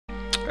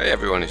Hey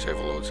everyone, it's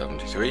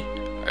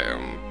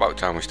Overlord73. About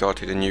time we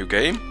started a new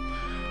game.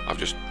 I've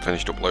just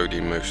finished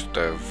uploading most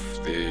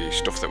of the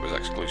stuff that was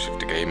exclusive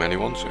to Game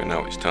Anyone, so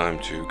now it's time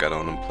to get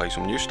on and play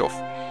some new stuff.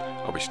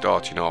 I'll be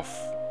starting off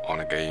on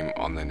a game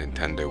on the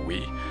Nintendo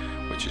Wii,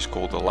 which is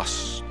called The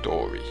Last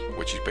Story,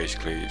 which is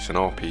basically, it's an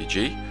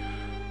RPG.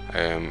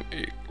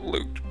 It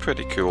looked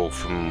pretty cool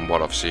from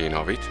what I've seen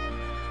of it.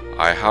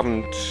 I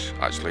haven't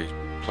actually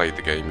played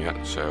the game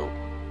yet, so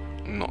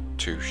I'm not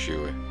too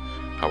sure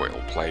how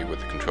it'll play with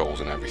the controls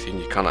and everything.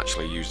 You can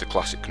actually use the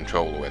classic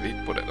controller with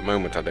it, but at the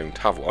moment I don't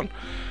have one,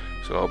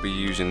 so I'll be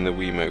using the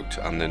Wiimote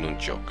and the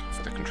nunchuck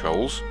for the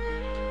controls.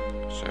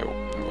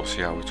 So we'll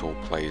see how it all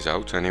plays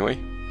out anyway.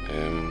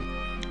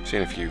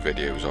 Seen a few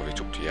videos of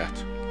it up to yet,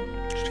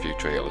 just a few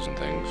trailers and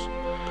things.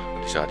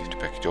 I decided to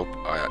pick it up.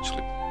 I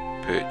actually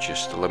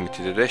purchased the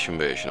limited edition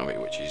version of it,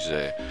 which is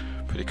a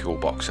pretty cool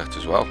box set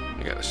as well.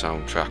 You get the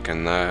soundtrack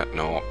in there, an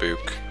art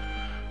book,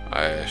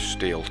 a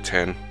steel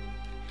tin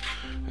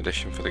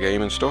edition for the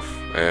game and stuff,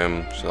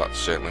 so that's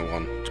certainly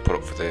one to put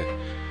up for the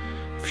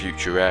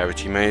future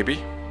rarity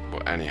maybe.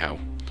 But anyhow,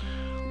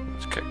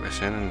 let's kick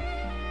this in and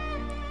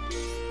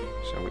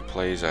see how it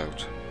plays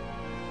out.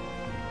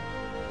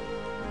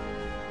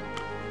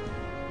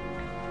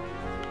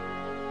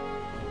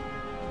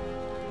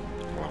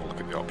 Well, I'll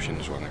look at the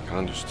options when I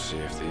can, just to see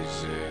if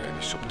there's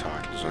any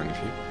subtitles or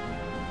anything.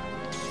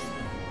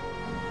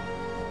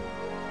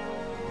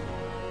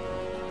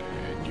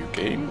 New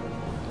game,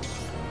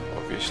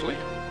 obviously.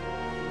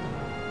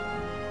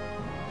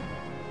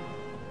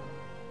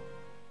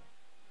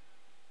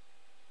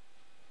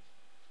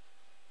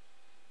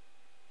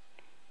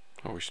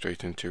 Are we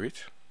straight into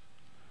it?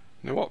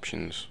 No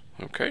options,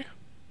 okay.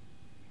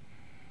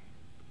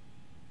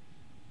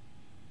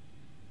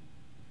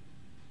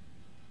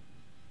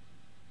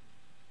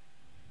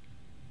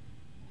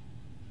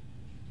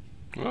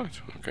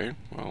 Right, okay,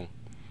 well,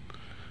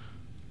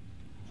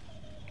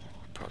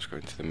 perhaps go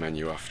into the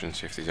menu after and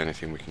see if there's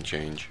anything we can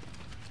change.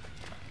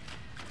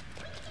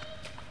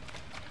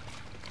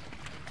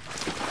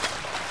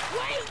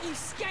 Wait, you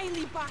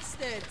scaly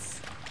bastards!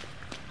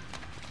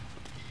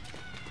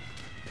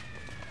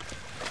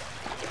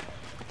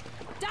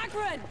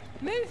 Dagran,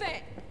 move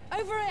it!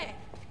 Over here!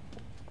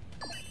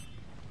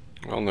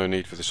 Well, no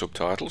need for the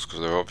subtitles because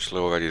they're obviously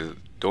already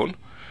done,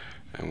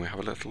 and we have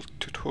a little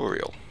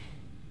tutorial.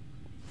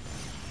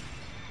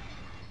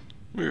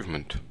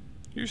 Movement.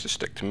 Use the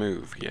stick to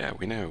move. Yeah,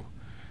 we know.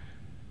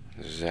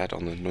 Z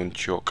on the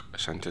nunchuck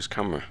centers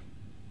camera.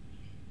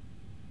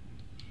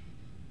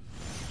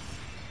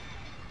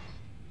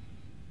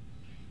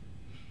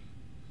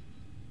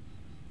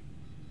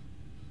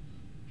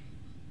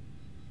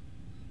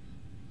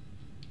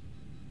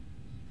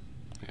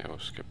 Yeah, we'll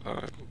skip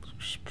that.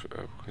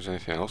 Is there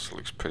anything else that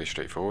looks pretty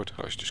straightforward?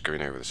 Oh, it's just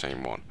going over the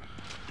same one.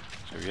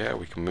 So yeah,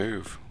 we can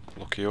move.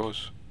 Lucky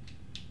us.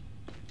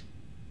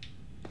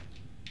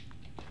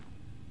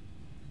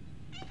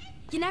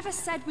 You never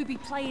said we'd be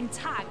playing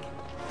tag.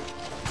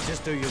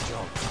 Just do your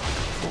job.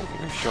 Oh,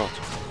 new shot.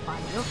 By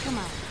your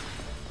command.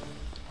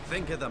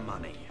 Think of the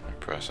money.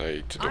 Press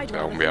A to duck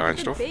down behind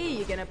stuff.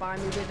 You're gonna buy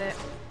me with it.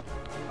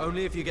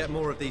 Only if you get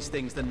more of these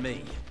things than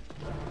me.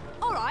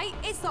 Alright,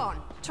 it's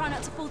on. Try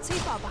not to fall too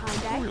far behind,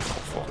 Oh, you eh? little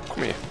fuck.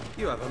 Come here.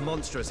 You have a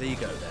monstrous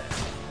ego there.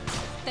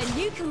 Then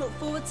you can look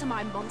forward to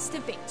my monster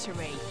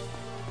victory.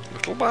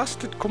 Little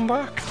bastard, come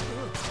back.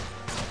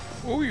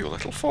 Oh, you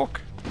little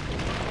fuck.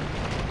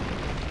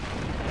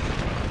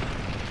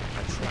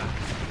 A trap.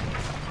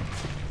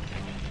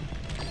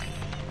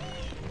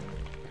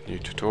 New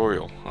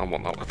tutorial. I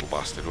want that little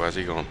bastard. Where's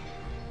he gone?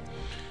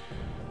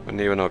 When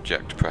near an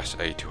object, press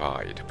A to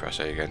hide. Press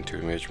A again to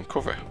emerge from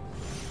cover.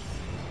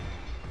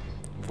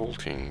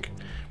 Vaulting.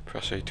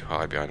 Press A to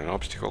hide behind an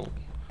obstacle.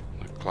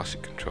 The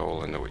classic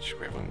control, in which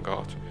we haven't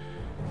got.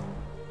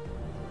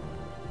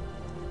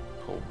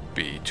 Hold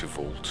B to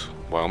vault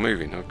while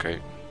moving.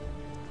 Okay.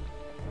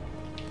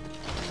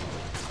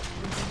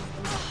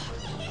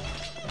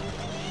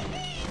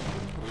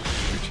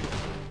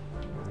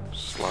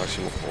 Slice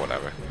him up or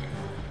whatever.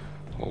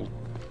 Hold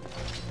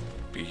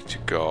B to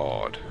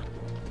guard.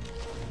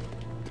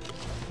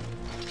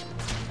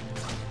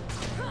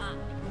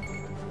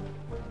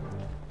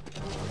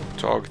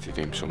 Targeted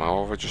him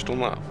somehow. Have I just done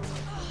that?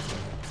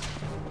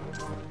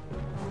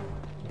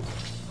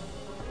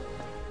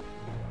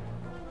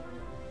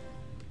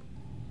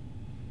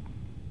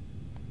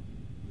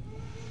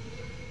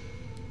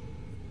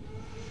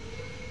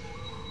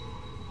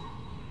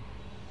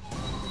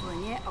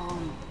 Bring it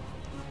on.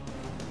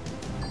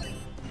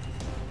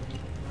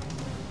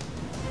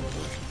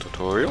 Little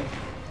tutorial.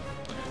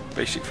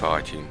 Basic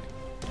fighting.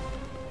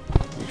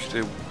 Use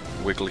the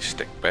wiggly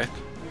stick bit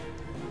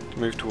to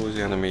move towards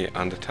the enemy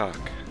and attack.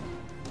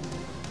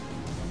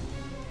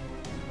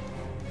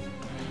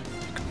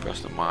 You can press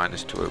the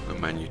minus to open the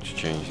menu to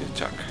change the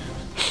attack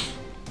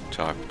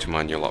type to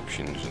manual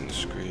options on the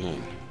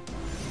screen.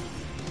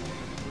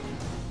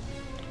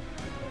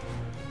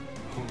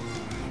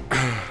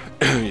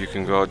 You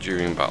can guard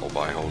during battle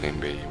by holding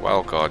B.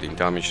 While guarding,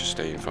 damage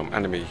sustained from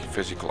enemy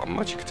physical and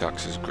magic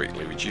attacks is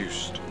greatly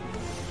reduced.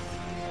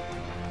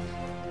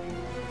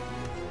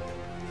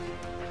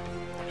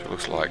 So it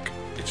looks like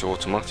it's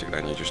automatic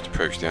then, you just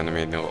approach the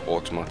enemy and it'll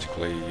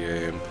automatically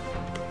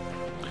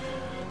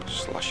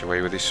slash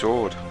away with his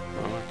sword.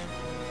 Right.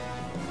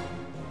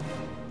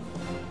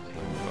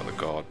 Got the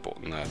guard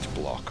button there to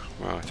block.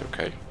 Right,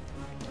 okay.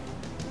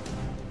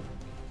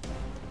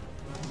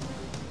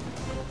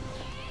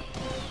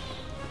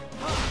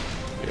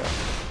 Yeah,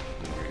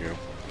 there we go.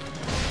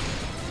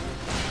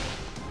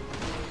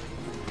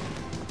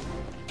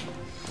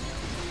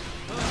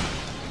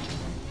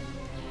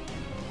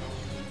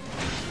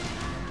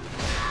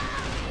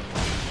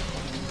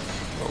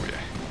 Oh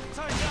yeah.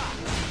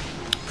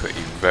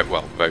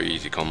 Very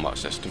easy combat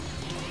system.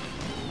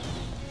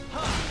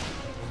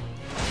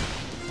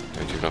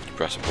 Don't even have to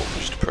press a button,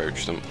 just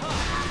approach them.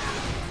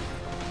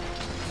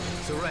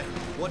 Seren,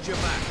 watch your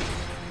back.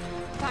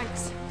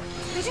 Thanks.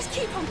 They just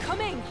keep on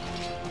coming.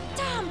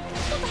 Damn!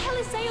 What the hell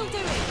is Zale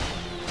doing?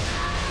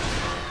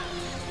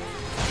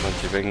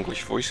 Plenty of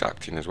English voice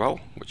acting as well,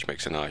 which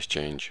makes a nice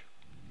change.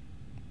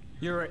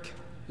 Yurik,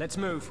 let's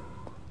move.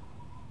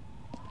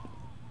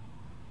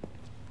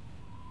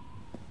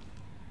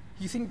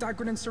 You think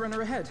Dagran and Seren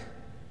are ahead?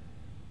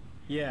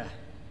 Yeah.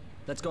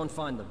 Let's go and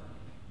find them.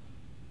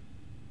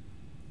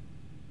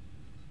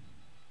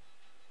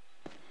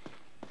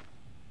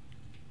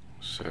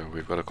 So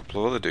we've got a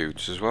couple of other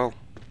dudes as well.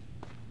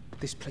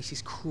 This place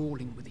is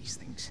crawling with these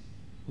things.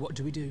 What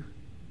do we do?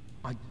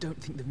 I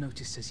don't think they've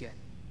noticed us yet.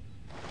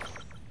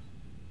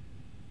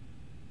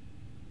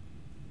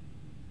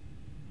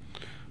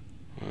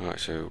 Alright,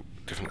 so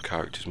different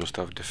characters must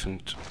have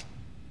different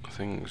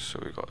things. So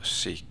we've got a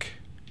Seek.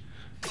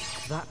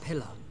 That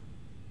pillar.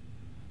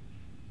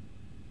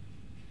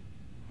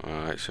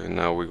 Alright, so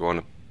now we go on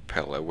a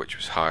pillar which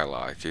was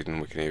highlighted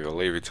and we can either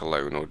leave it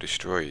alone or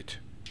destroy it.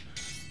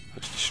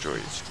 Let's destroy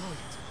it.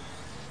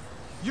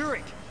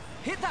 Yurik,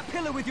 hit that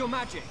pillar with your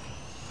magic.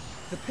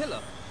 The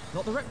pillar,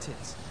 not the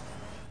Reptids.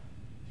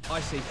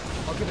 I see.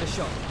 I'll give it a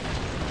shot.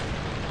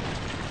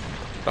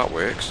 That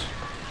works.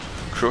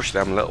 Crush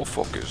them little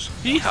fuckers.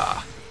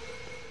 Yeehaw!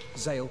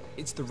 Zale,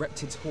 it's the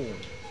Reptids' horn.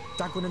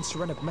 Dagran and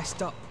Seren have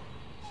messed up.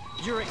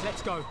 Yurik,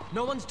 let's go.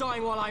 No one's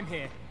dying while I'm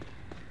here.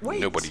 Wait!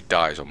 Nobody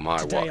dies on my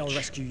Today watch. I'll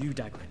rescue you,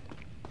 Dagran.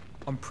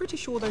 I'm pretty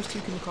sure those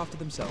two can look after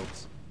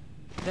themselves.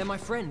 They're my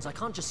friends. I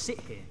can't just sit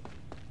here.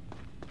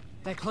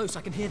 They're close.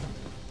 I can hear them.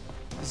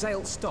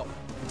 Zale, stop.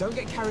 Don't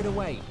get carried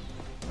away.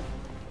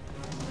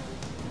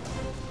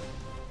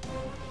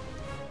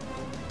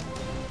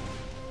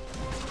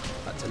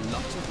 That's a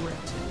lot of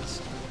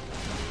Reptids.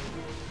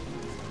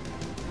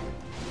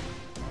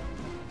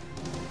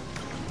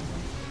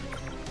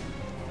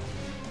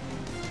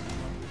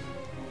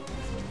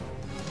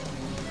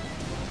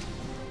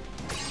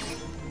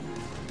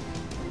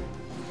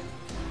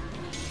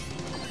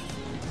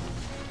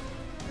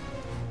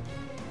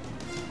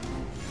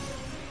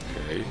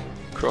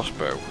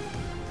 Crossbow.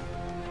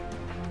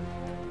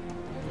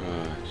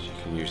 You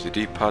can use the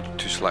D-pad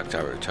to select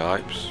arrow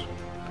types.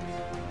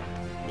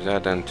 Z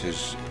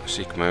enters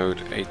seek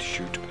mode, A to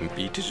shoot and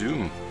B to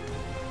zoom.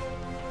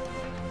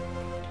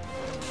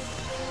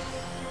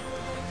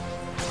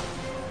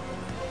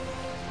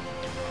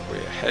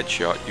 With a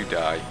headshot you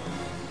die.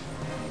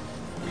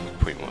 Weak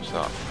point, what's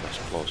that? Press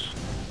plus.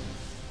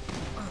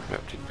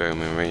 Reptid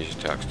bowman range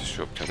attacks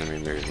disrupt enemy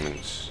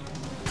movements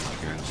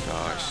against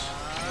ice.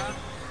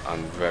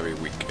 And very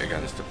weak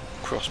against the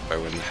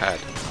crossbow in the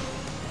head.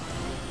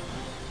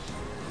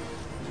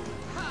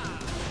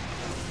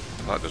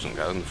 That doesn't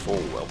get them full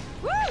well.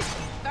 Woo!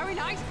 Very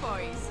nice,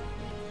 boys.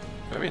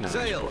 Very nice.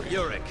 Zale, boys.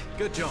 Yurik,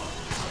 good job.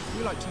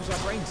 We like to use our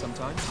brains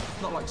sometimes.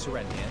 Not like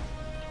Seren here.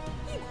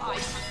 You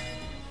ice.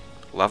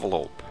 Level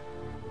up.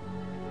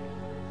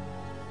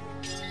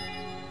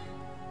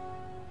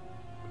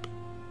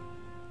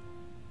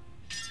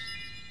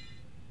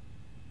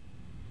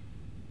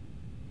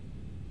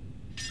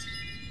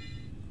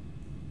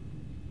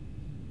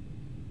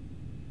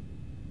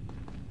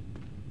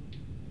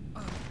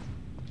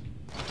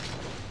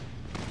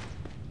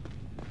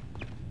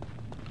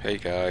 Hey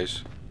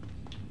guys,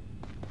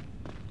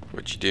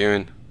 what you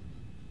doing?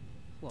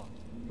 What?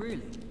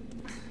 Really?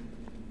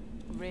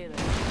 Really?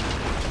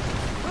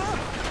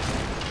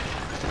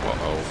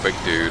 Uh-oh, big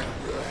dude.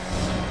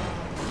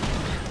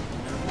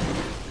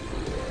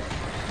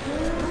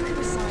 Look at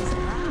the size of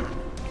that.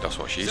 That's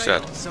what she Zale,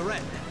 said.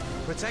 Seren,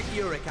 protect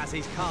Yurik as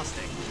he's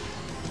casting.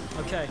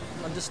 Okay,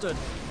 understood.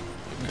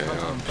 Okay,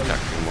 I'm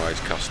protecting while he's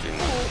casting.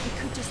 Or we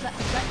could just let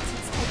the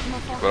Reptids take them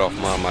off our Get off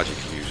hands. my magic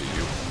user,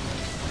 you.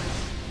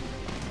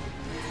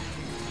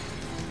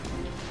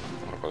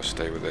 I've got to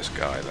stay with this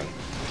guy then.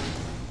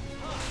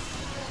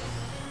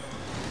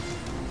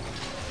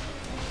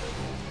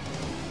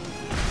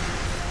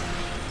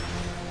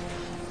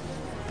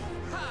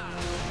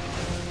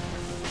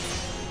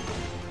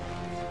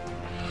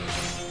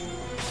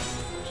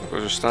 So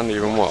I'll just stand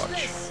here and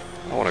watch.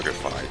 I want to go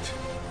fight.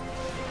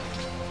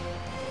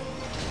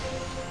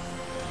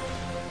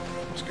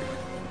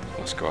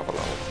 go have a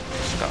little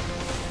stab.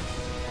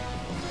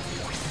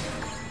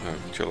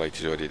 Oh, too late,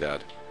 he's already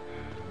dead.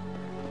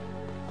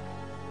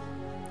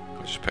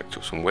 I just picked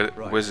up some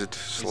Wizard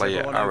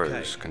Slayer arrows.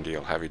 okay? Can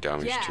deal heavy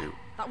damage Yeah, to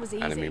that was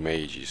easy. enemy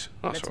mages.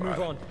 That's Let's alright.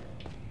 move on.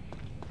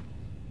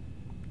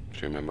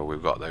 So remember,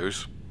 we've got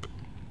those.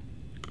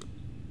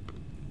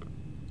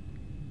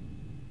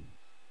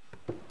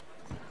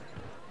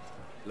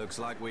 Looks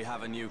like we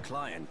have a new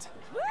client.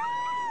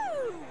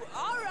 Woo!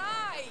 All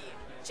right.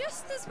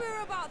 Just as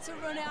we're about to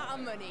run out of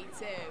money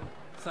too.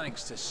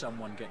 Thanks to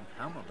someone getting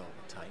hammered all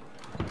the time.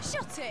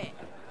 Shut it!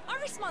 I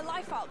risked my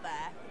life out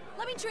there.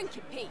 Let me drink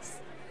in peace.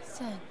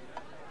 So,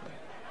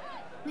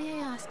 may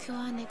I ask who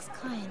our next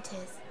client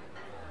is?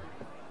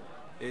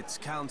 It's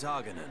Count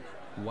Arganon.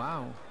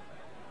 Wow.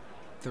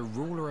 The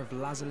ruler of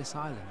Lazarus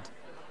Island.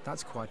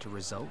 That's quite a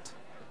result.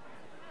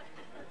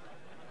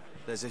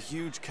 There's a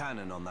huge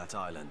cannon on that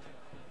island.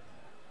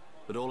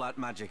 But all that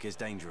magic is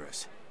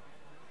dangerous.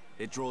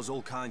 It draws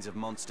all kinds of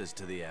monsters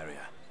to the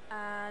area.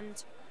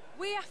 And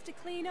we have to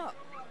clean up,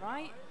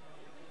 right?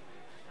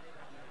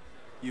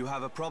 You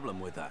have a problem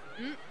with that?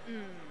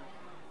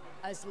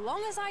 As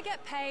long as I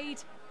get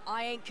paid,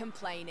 I ain't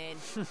complaining.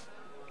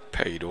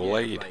 Paid or Yeah,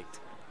 laid. right.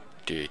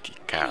 Dirty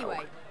cow.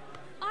 Anyway,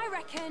 I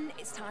reckon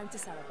it's time to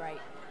celebrate.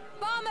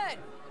 Barman,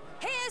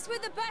 here's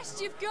with the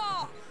best you've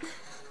got.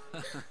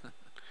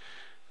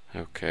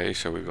 Okay,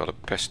 so we've got a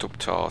pissed up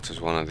tart as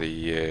one of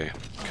the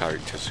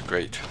characters.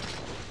 Great.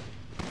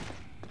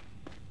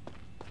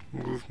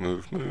 Move,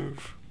 move,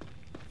 move.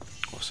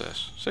 What's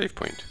this? Save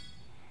point.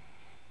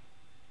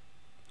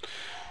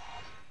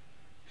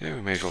 Yeah,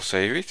 we may as well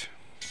save it.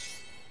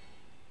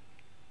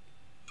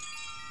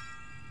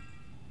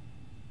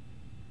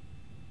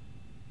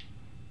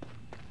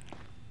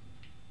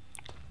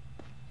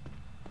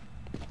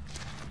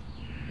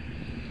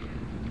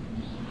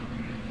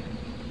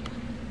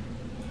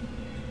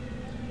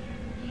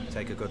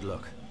 Take a good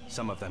look.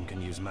 Some of them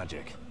can use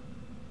magic.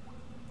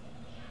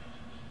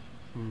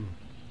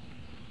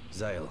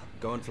 Zale,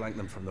 go and flank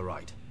them from the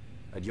right.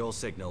 At your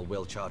signal,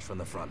 we'll charge from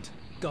the front.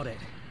 Got it.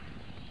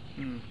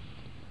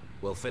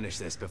 We'll finish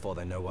this before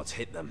they know what's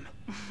hit them.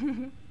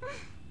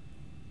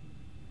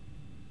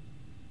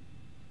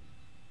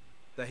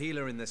 The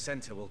healer in the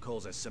center will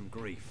cause us some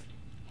grief.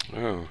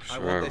 Oh, I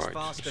so want this right.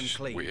 fast It's and just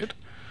clean. weird.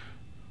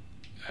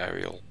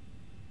 Aerial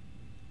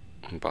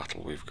and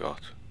battle we've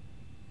got.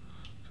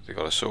 So they've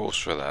got a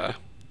sorcerer there.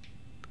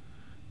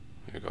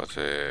 We've got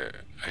a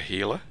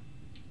healer.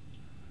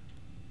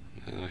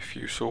 And a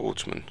few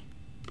swordsmen.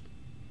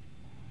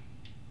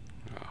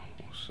 Oh,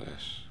 what's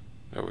this?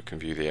 Oh, we can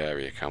view the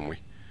area, can we?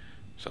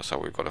 So that's how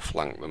we've got to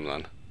flank them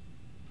then.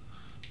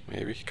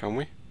 Maybe, can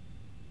we?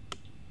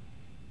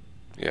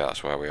 Yeah,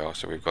 that's where we are.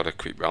 So we've got to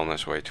creep round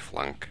this way to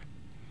flank.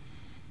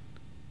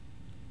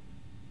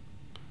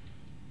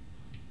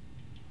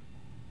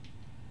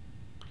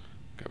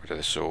 Get rid of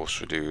the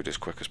sorcerer dude as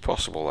quick as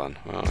possible then.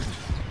 Right.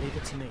 Leave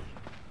it to me.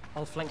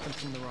 I'll flank them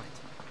from the right.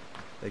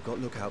 They've got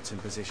lookouts in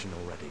position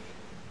already.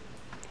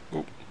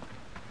 Ooh.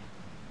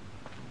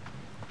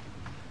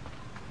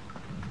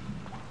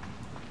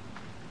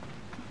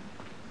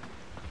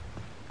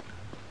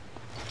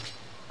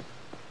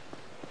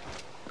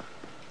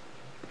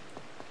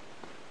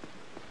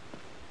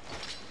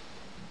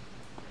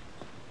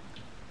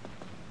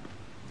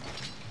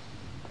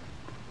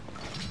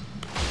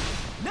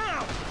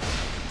 Now!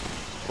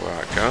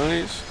 Right,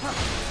 guys.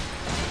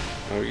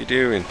 How are you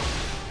doing?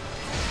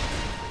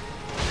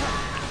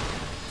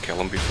 Kill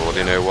them before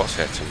they know what's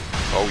hit them.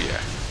 Oh yeah.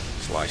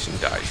 Slice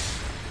and dice.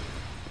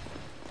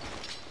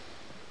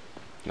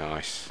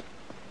 Nice.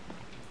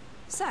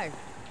 So,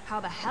 how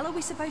the hell are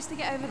we supposed to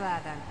get over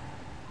there then?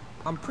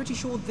 I'm pretty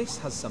sure this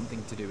has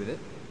something to do with it.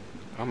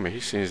 Oh, me,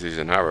 seems there's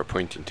an arrow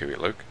pointing to it,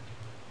 look.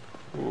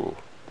 Ooh.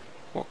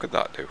 What could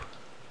that do?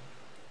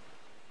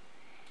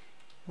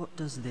 What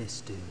does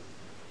this do?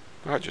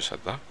 I just said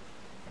that.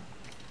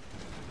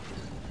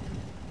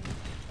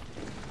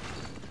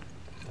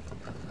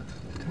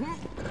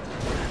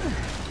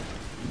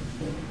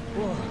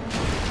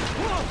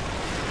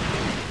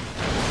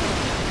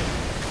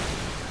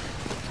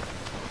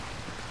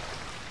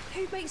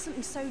 Who makes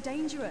something so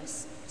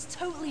dangerous? It's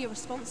totally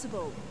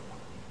irresponsible.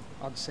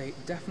 I'd say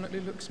it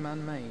definitely looks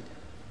man-made.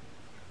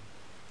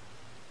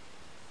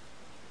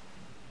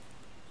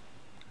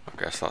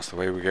 I guess that's the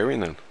way we're going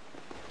then.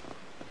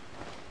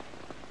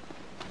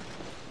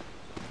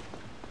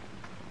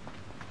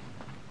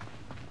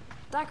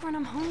 Dagran,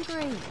 I'm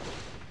hungry.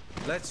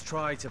 Let's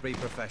try to be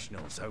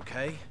professionals,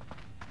 okay?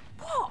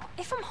 What?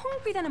 If I'm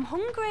hungry, then I'm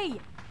hungry.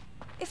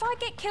 If I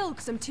get killed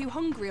because I'm too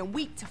hungry and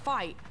weak to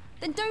fight,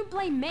 then don't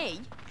blame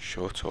me.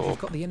 Shut If you've up.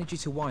 got the energy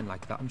to whine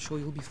like that, I'm sure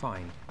you'll be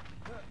fine.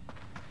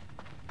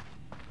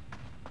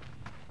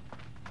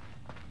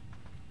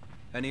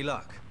 Any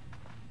luck?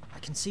 I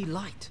can see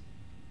light.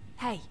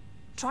 Hey,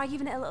 try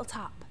giving it a little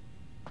tap.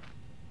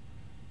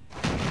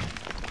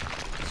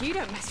 You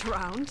don't mess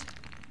around.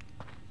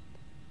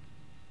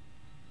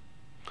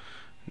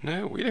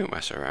 No, we don't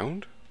mess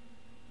around.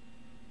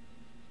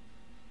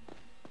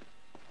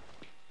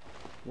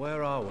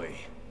 Where are we?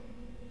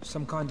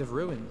 Some kind of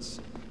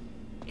ruins.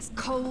 It's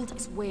cold,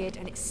 it's weird,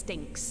 and it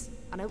stinks.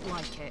 I don't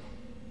like it.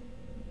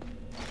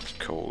 It's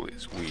cold,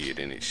 it's weird,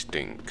 and it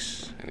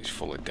stinks, and it's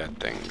full of dead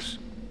things.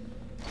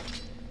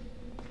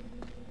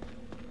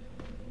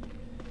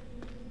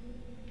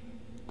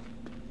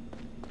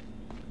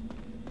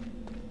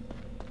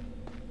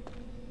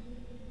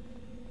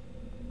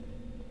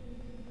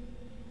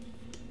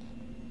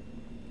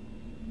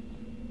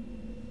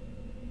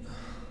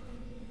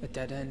 A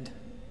dead end.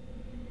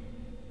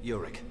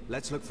 Yurik,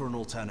 let's look for an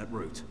alternate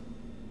route.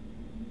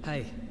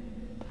 Hey,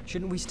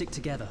 shouldn't we stick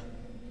together?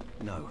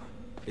 No.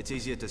 It's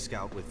easier to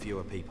scout with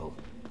fewer people.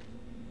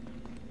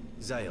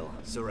 Zale,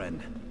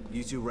 Seren,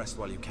 you two rest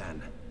while you can.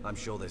 I'm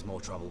sure there's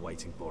more trouble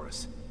waiting for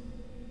us.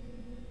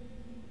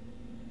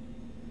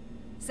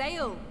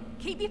 Zale,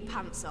 keep your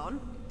pants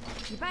on.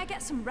 You better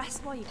get some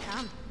rest while you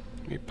can.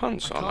 My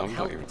pants on, can't I'm not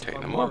help even it if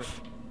taking I'm them off.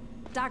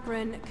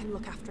 Dagran can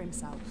look after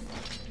himself.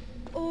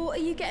 Or are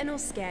you getting all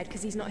scared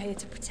because he's not here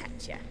to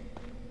protect you?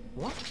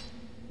 What?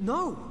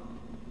 No!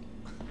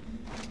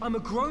 I'm a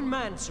grown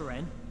man,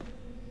 Seren.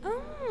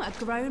 Oh, a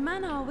grown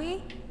man, are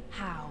we?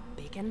 How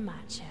big and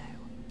macho.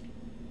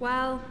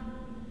 Well,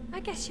 I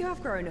guess you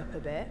have grown up a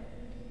bit.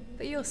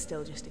 But you're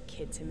still just a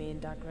kid to me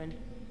and Dagran.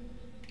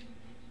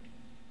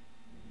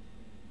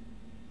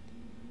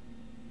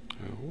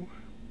 Oh.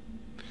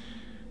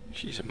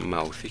 She's a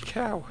mouthy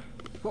cow.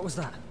 What was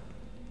that?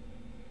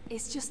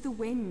 It's just the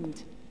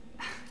wind.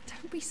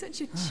 Don't be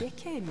such a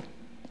chicken.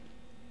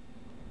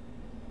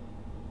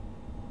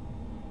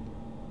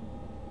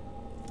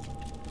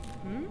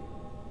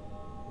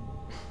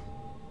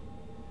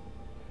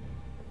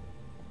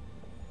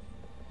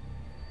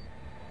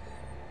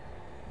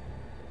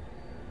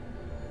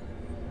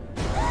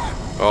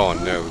 Oh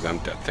no, them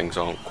dead things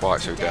aren't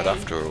quite so dead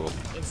after all.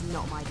 It's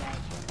not my day.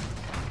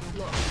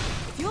 Look,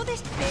 if you're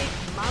this big,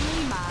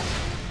 manly man,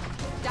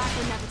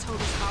 Dagran never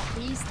told us about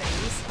these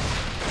things.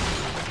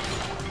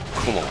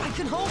 Come I on.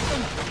 can hold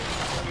them!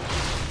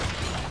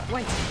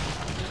 Wait,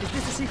 is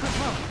this a secret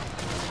path?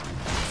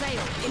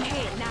 Zale, in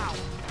here, now.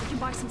 We can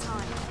buy some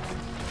time.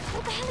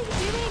 What the hell are you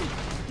doing?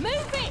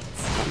 Move it!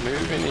 I'm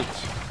moving it.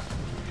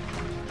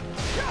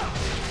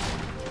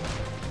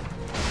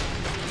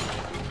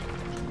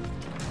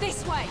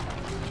 This way.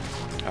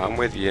 I'm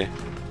with you.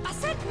 I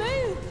said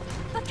move!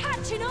 They're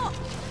catching up!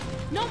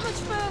 Not much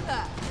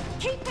further!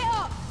 Keep it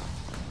up!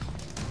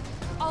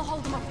 I'll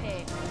hold them up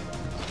here.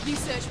 You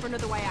search for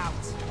another way out.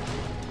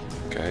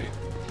 Okay.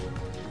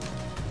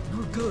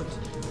 Oh, good.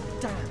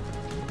 Damn,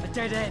 a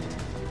dead end.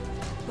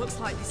 Looks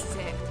like this is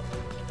it.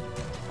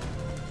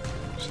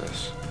 What's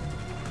this?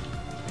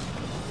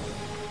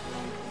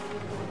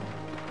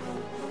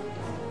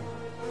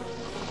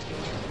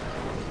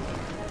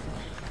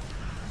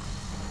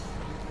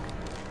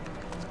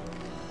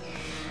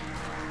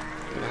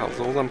 Where the hell did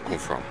all them come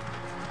from?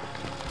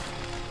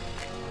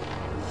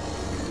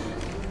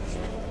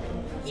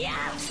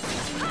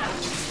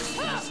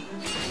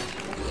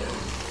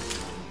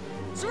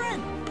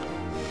 Seren!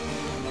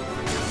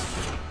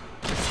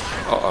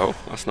 Uh-oh,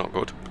 that's not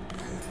good.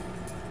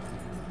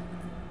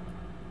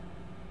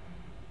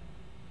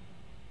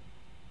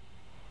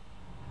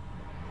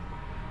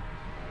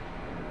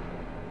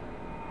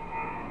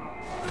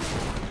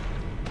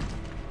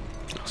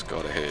 That's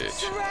gotta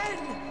hurt.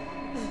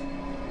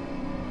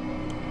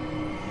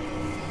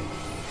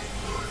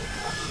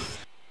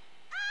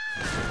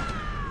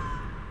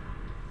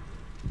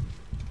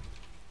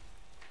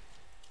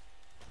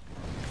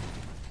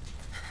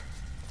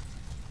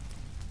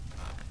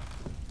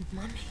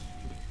 Mummy.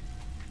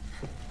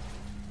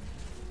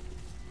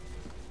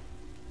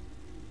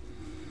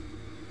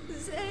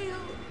 Zale,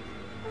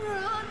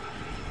 run!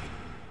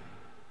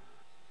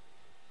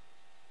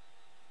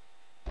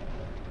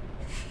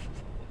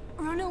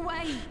 Run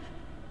away!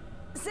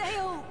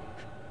 Zale!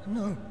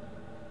 No.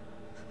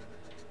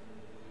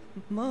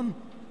 Mum,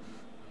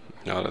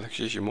 No, I don't think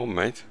she's your mum,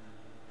 mate.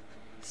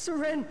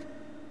 Seren!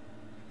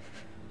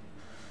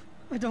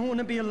 I don't want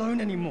to be alone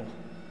anymore.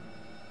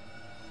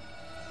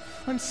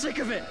 I'm sick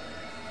of it.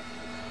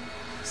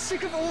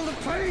 Sick of all the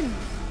pain.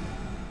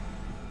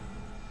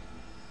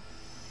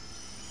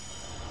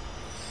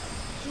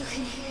 You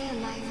can hear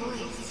my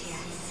voice,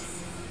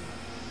 yes.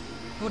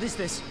 What is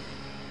this?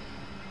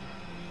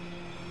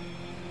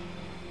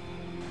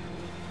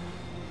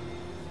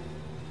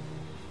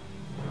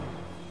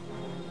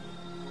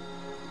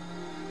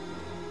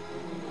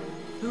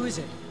 Who is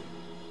it?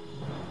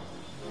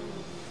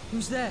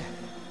 Who's there?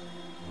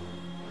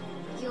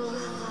 Your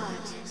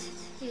heart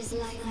is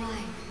like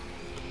mine.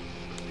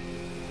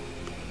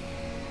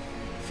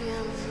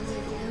 Filled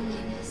with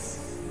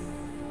loneliness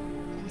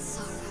and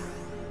sorrow.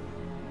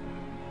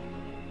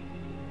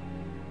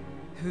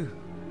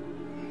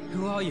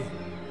 Who are you?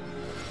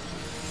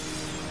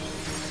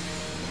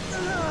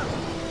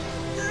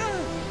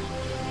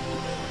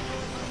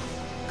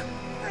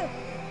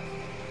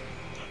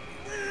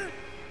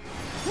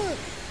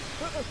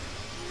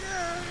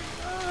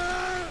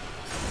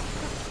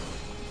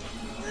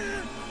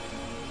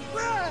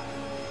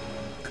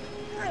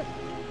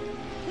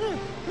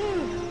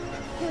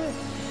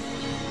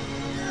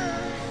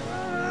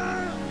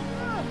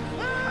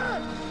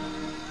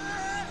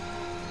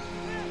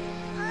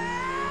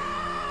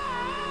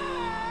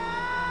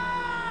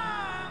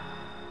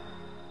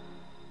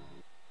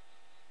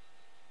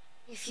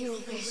 you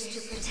wish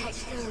to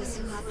protect those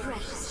who are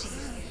precious to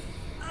you,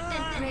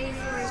 then pray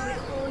for it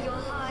with all your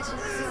heart and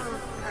soul.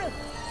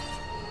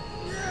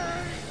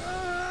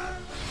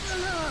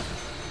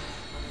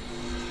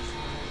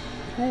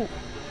 Ooh.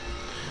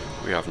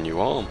 We have new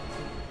arm.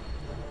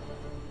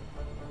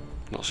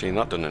 Not seen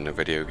that done in a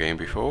video game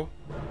before.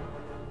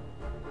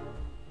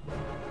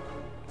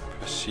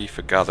 Press C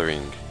for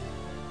gathering.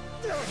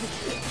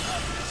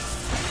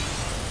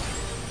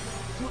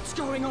 What's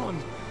going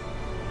on?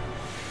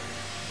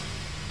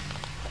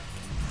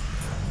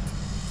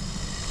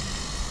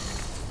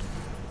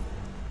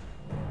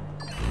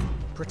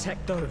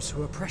 Protect those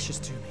who are precious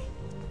to me.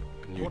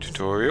 New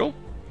tutorial.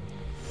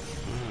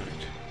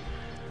 Right.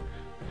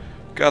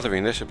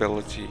 Gathering this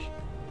ability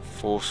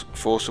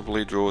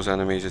forcibly draws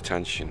enemies'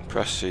 attention.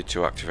 Press C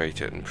to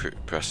activate it and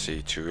press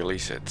C to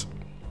release it.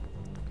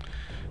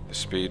 The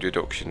speed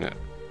reduction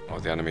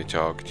of the enemy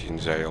targeting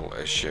Zale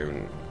is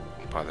shown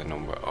by the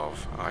number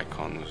of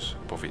icons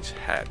above its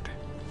head.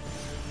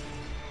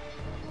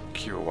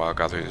 Q while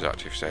gathering is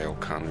active, Zale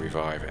can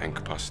revive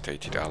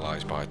incapacitated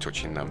allies by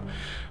touching them.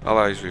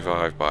 Allies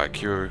revived by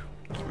Q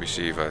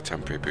receive a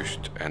temporary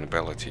boost in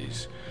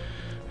abilities.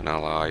 An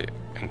ally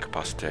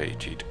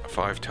incapacitated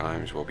 5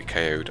 times will be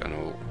KO'd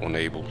and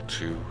unable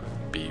to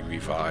be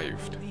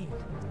revived.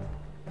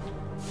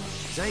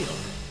 Zale!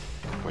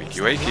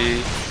 Wakey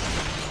wakey!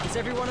 Is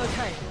everyone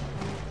okay?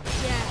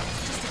 Yeah,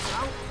 just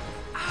about.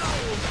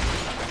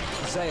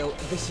 Ow! Zale,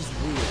 this is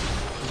weird.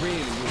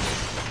 Really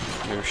weird.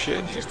 No shit,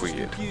 I'm it's just as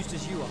weird. confused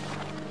as you are. I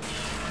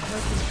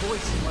heard this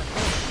voice in my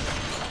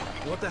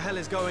head. What the hell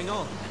is going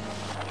on?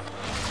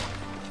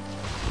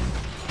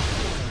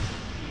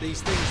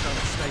 These things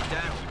don't stay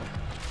down.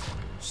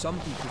 Some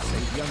people say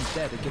the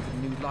undead are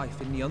given new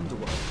life in the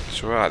underworld.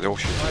 It's alright, they'll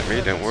shoot at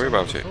me, don't worry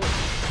about it.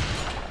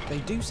 They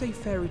do say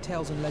fairy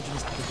tales and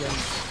legends to the game.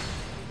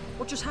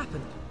 What just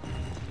happened?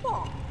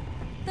 What?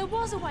 There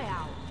was a way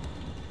out.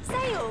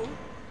 Zale!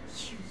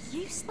 You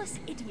useless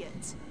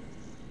idiot.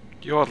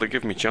 You hardly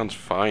give me a chance to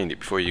find it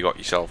before you got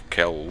yourself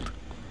killed.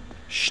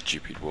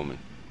 Stupid woman.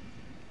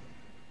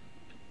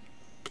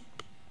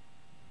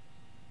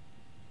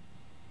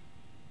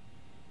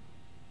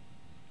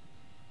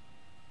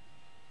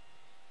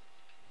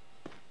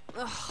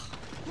 Ugh,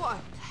 what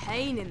a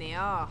pain in the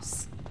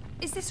arse.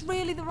 Is this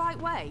really the right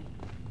way?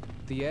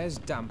 The air's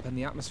damp and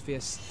the atmosphere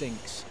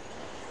stinks.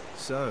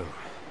 So,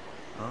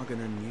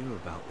 Argoner knew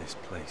about this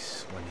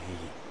place when he...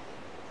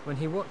 When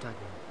he what, Dagger?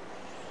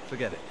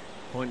 Forget it.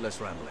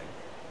 Pointless rambling.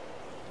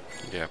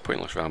 Yeah,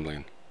 pointless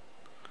rambling.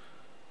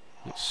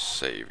 Let's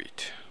save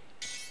it.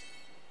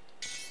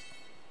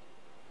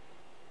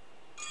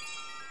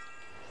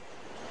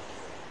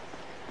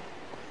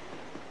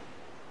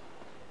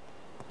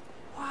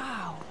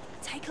 Wow,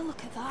 take a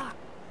look at that.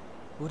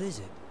 What is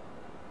it?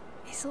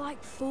 It's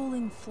like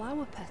falling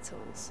flower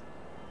petals.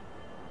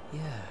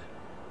 Yeah.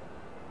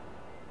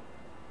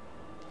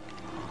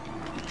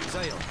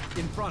 Zale,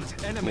 in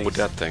front, enemies! More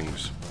dead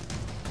things.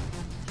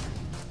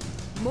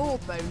 More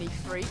bony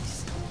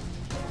freaks.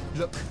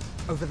 Look,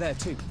 over there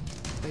too.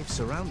 They've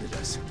surrounded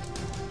us.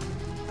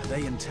 Are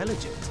they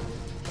intelligent?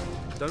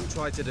 Don't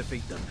try to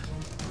defeat them.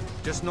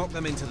 Just knock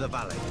them into the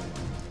valley.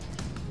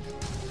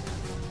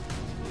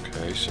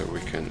 Okay, so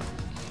we can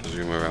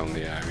zoom around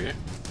the area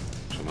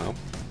somehow.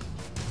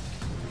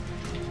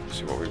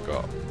 See what we've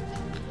got.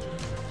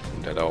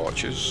 Dead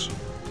archers.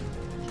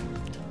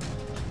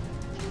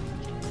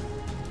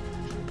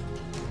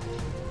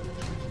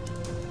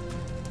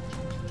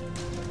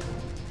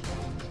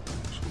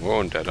 Some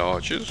more undead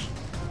archers.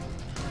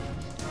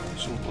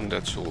 Some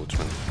undead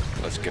swordsmen.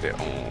 Let's get it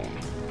on.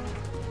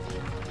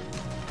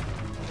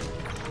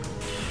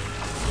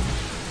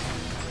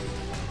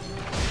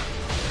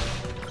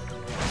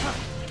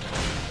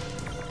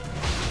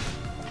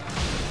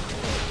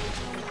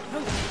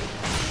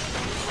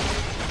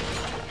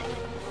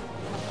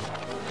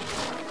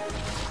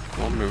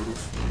 Come on, move.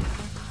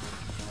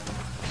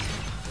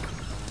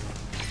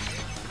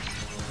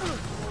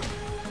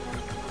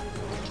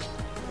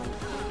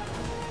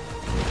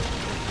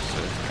 So,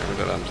 get rid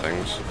of them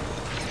things.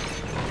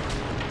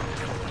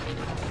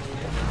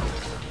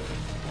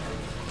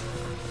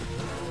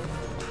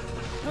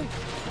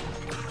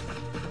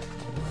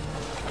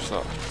 What's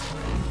that?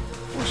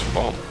 What's a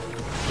bomb?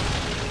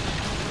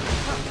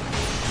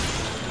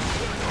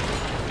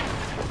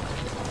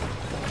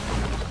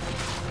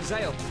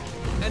 Zale,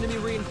 enemy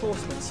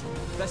reinforcements.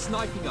 They're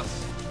sniping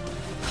us.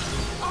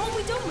 Aren't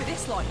we done with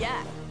this lot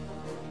yet?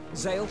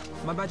 Zale,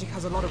 my magic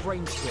has a lot of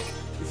range to it.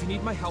 If you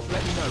need my help,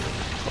 let me know.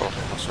 Oh,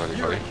 that's really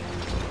Yuri,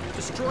 funny.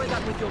 destroy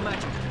that with your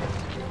magic.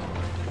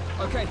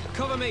 Okay,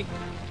 cover me.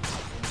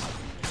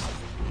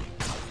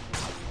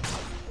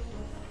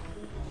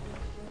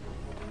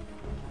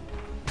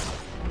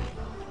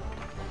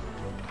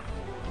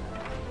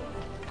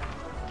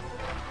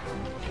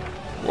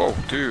 Whoa,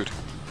 dude.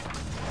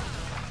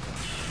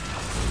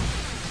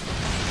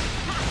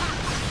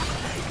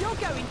 You're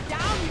going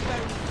down, you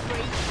bony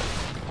freak.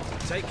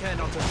 Take care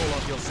not to fall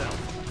off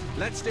yourself.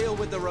 Let's deal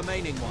with the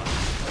remaining ones.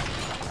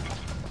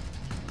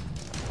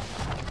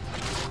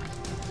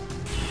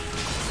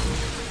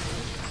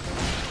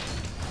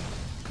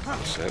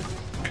 That's it.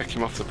 Kick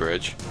him off the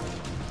bridge.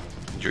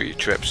 Enjoy your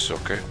trip,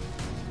 sucker.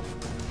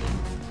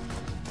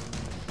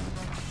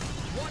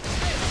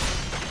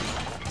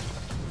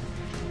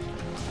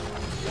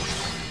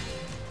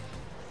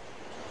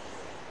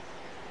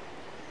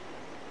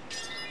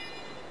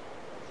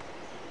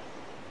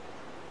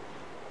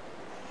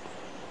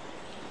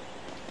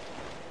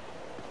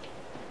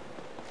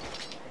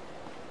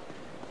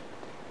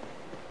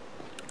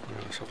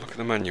 Let's have a look at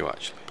the menu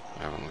actually.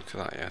 I haven't looked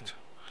at that yet.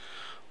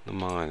 The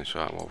minus,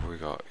 right, what have we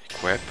got?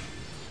 Equip.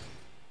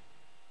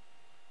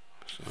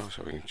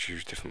 So we can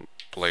choose different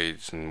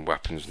blades and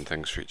weapons and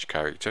things for each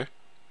character.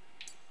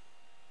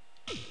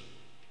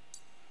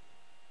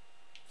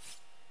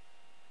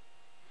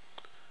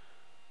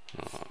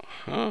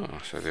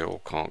 So they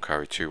all can't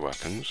carry 2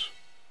 weapons.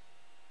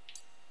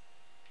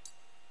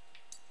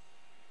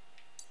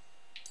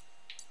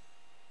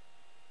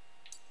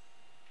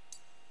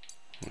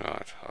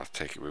 Right, I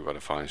take it we've got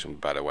to find some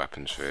better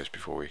weapons first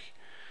before we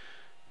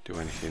do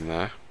anything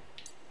there.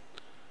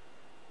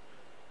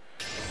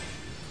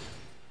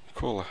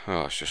 Cool.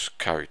 Oh, it's just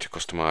character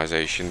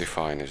customization,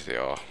 define as they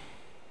are.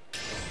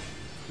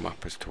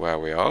 Map as to where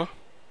we are.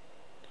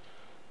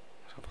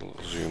 Let's have a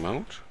little zoom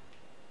out.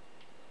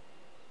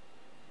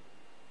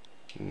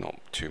 Not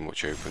too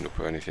much opened up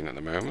or anything at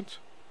the moment.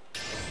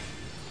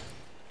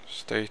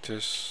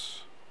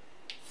 Status.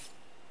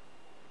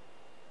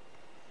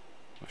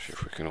 Not sure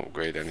if we can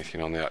upgrade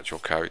anything on the actual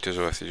characters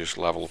or if they just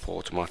level up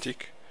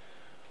automatic.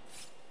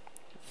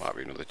 Might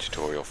be another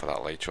tutorial for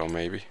that later on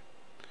maybe.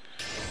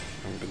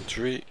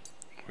 Inventory.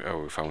 Oh,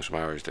 we found some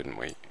arrows, didn't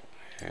we?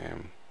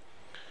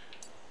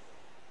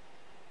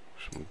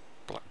 Some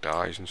black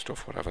dyes and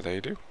stuff, whatever they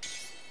do.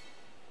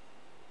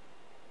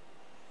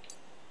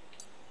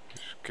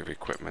 Just give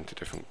equipment a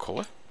different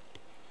colour.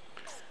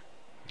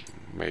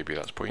 Maybe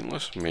that's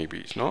pointless, maybe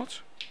it's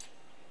not.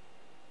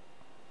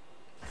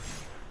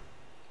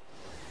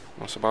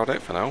 That's about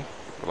it for now.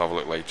 We'll have a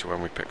look later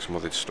when we pick some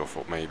other stuff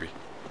up maybe.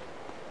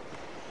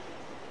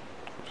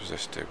 What does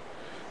this do?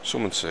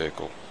 Summon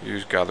circle.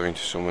 Use gathering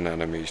to summon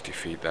enemies,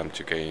 defeat them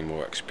to gain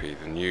more XP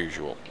than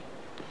usual.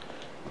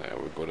 Yeah,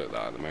 we're good at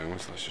that at the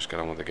moment. Let's just get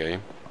on with the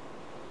game.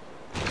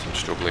 If I'm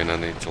struggling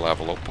and need to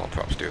level up, I'll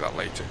perhaps do that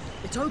later.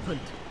 It's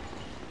opened!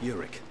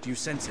 Yurik, do you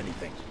sense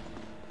anything?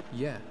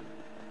 Yeah,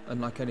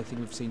 unlike anything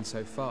we've seen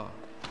so far.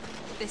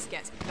 This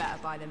gets better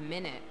by the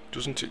minute.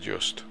 Doesn't it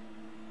just?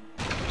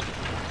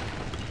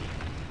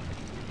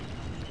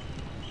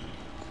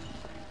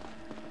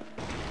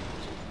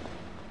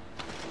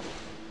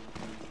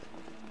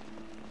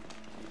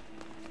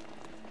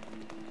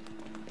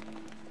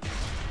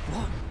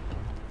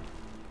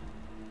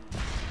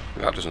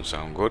 That doesn't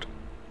sound good.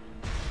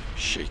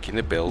 Shaking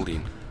the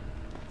building.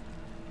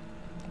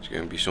 It's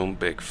going to be some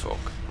big fuck.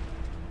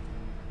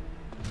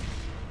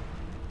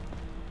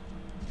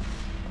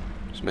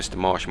 It's Mr.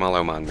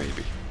 Marshmallow Man,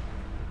 maybe.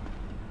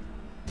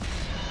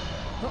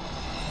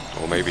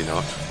 Or maybe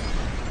not.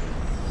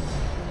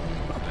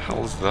 What the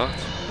hell is that?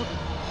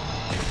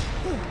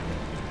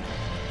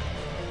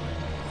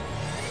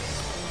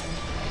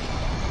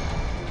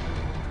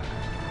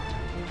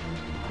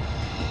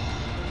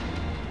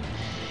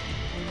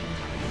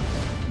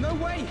 No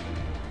way!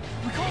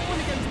 We can't win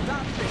against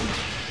that thing!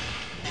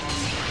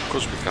 Of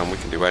course we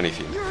can do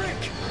anything.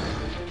 Yurik!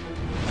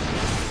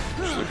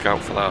 Just look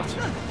out for that.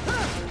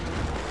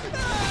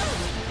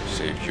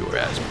 Saved your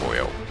ass,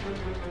 boyo.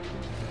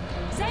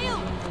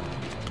 Zale!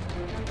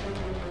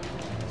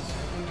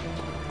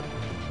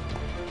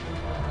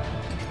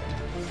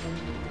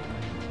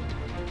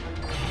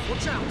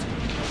 Watch out!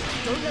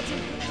 Don't let him...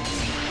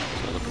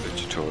 So look at the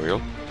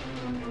tutorial.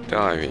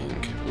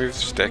 Diving. Move the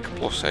stick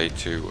plus A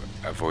to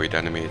avoid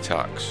enemy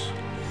attacks.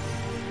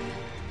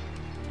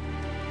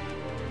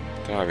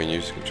 Diving.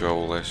 Use the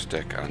controller,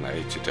 stick and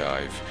A to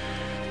dive.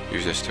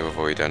 Use this to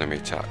avoid enemy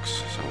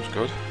attacks. Sounds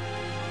good.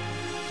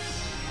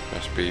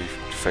 Press B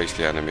to face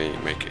the enemy,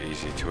 make it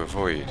easy to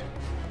avoid.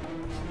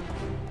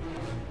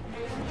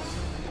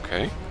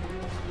 Okay.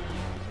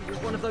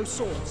 With one of those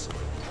swords.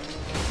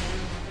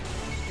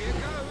 Here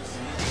goes!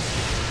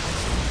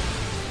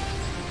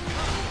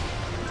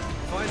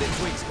 Find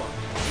its weak spot.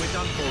 We're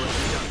done for if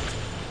we don't.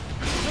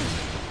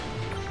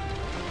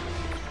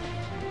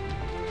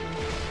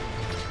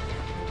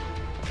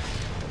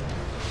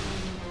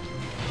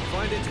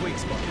 Find its weak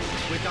spot.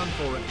 We're done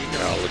for if we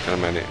don't. Yeah, look at a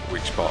minute.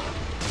 Weak spot.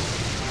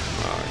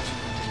 Right.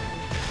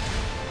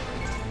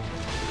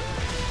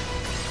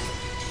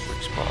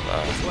 Weak spot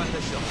there. It's worth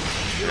a shot.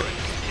 Yurik,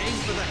 aim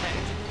for the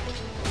head.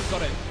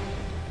 Got it.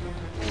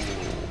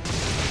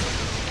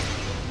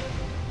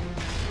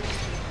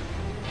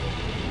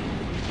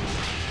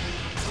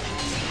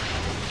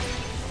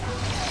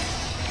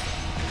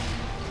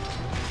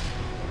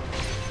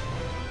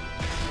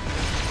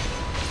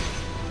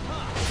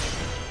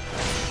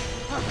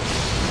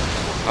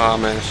 Ah,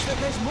 missed.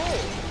 There's more.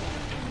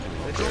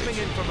 They're dropping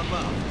in from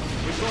above.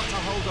 We've got to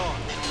hold on.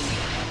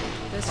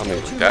 There's I'm still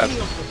nearly too dead.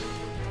 many of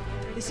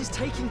them. This is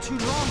taking too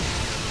long.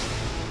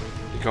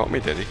 He got me,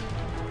 did he?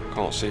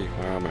 Can't see.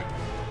 Where am I?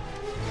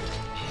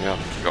 Yeah, I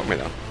think he got me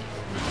then.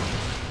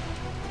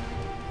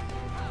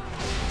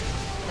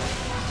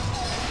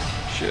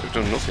 Shit, I've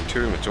done nothing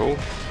to him at all.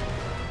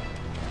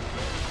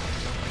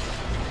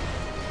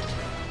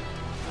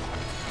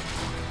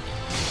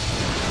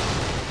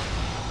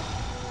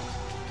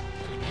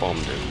 Just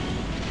bombed him.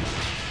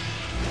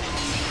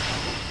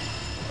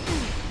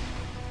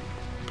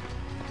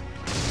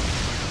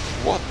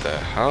 What the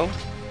hell?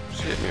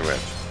 What's he hit me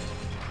with?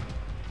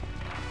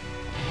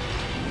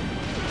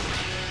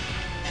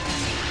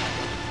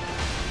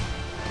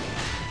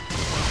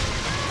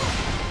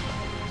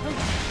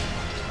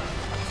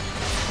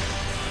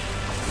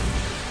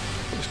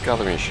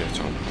 Gathering shit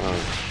on. Oh.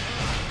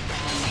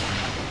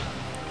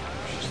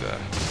 She's there.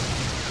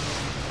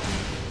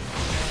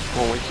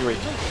 Come on, wakey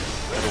wakey.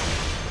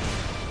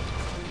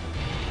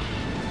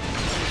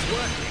 It's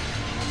working.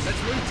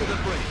 Let's move to the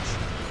bridge.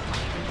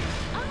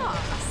 Ah,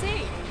 I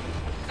see.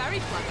 Very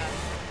clever.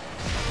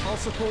 I'll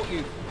support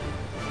you.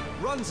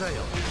 Run,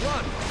 Zale.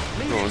 Run.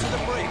 Lead Go on. into the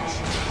bridge.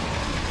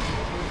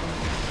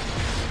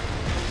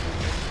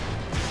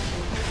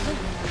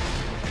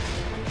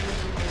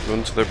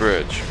 Run to the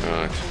bridge.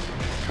 Right.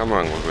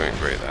 Camera angle's going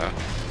great there.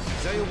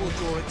 Zale will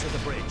draw it to the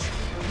bridge.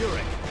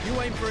 Yurik,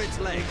 you aim for its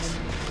legs.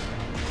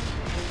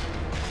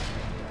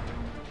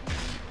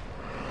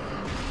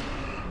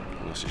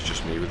 Unless it's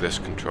just me with this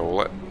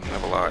controller.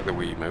 Never like the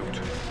Wii mode.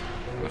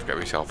 I'll have to get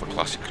myself a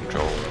classic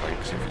controller, I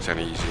think, see if it's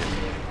any easier.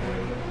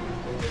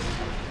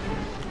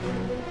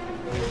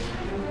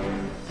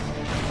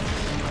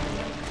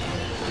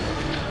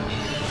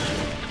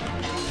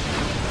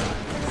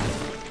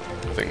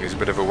 I think there's a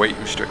bit of a weight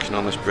restriction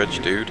on this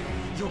bridge, dude.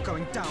 You're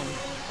going down.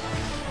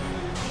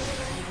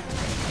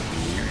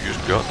 You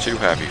just got too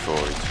heavy for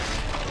it.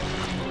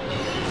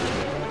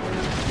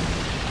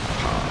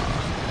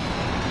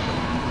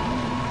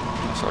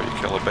 That's how you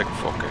kill a big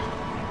fucker.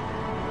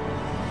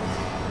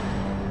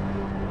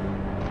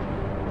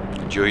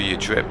 Enjoy your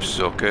trip,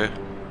 sucker.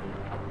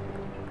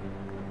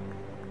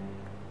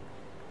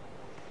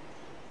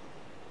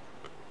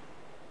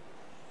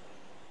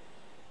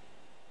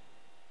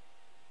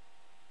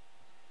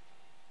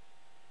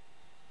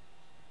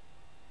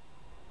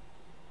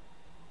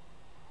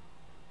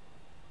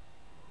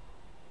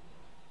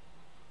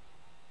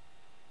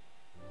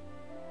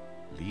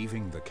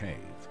 Leaving the cave,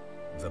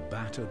 the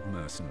battered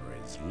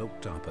mercenaries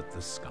looked up at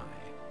the sky,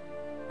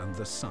 and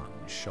the sun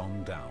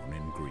shone down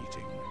in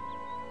greeting.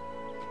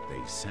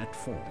 They set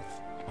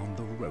forth on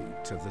the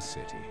road to the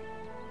city.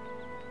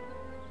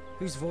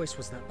 Whose voice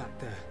was that back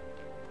there?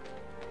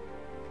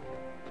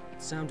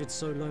 It sounded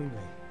so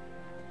lonely.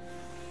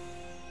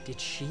 Did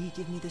she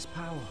give me this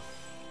power?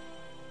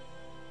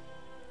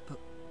 But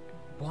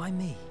why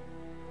me?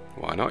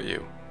 Why not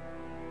you?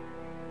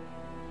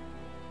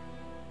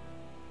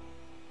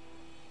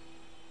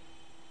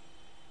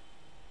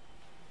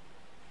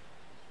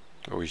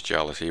 Oh, he's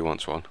jealous, he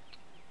wants one.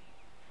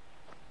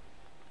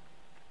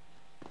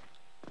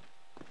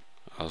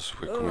 As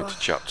we come into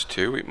chapter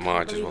 2, it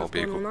might as well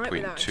be a good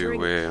point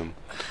to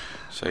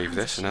save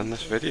this and end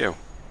this video.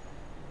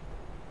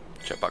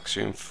 Check back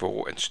soon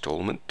for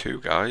installment 2,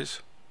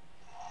 guys.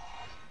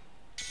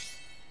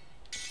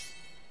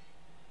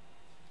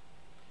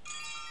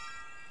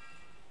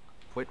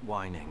 Quit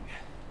whining.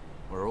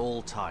 We're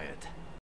all tired.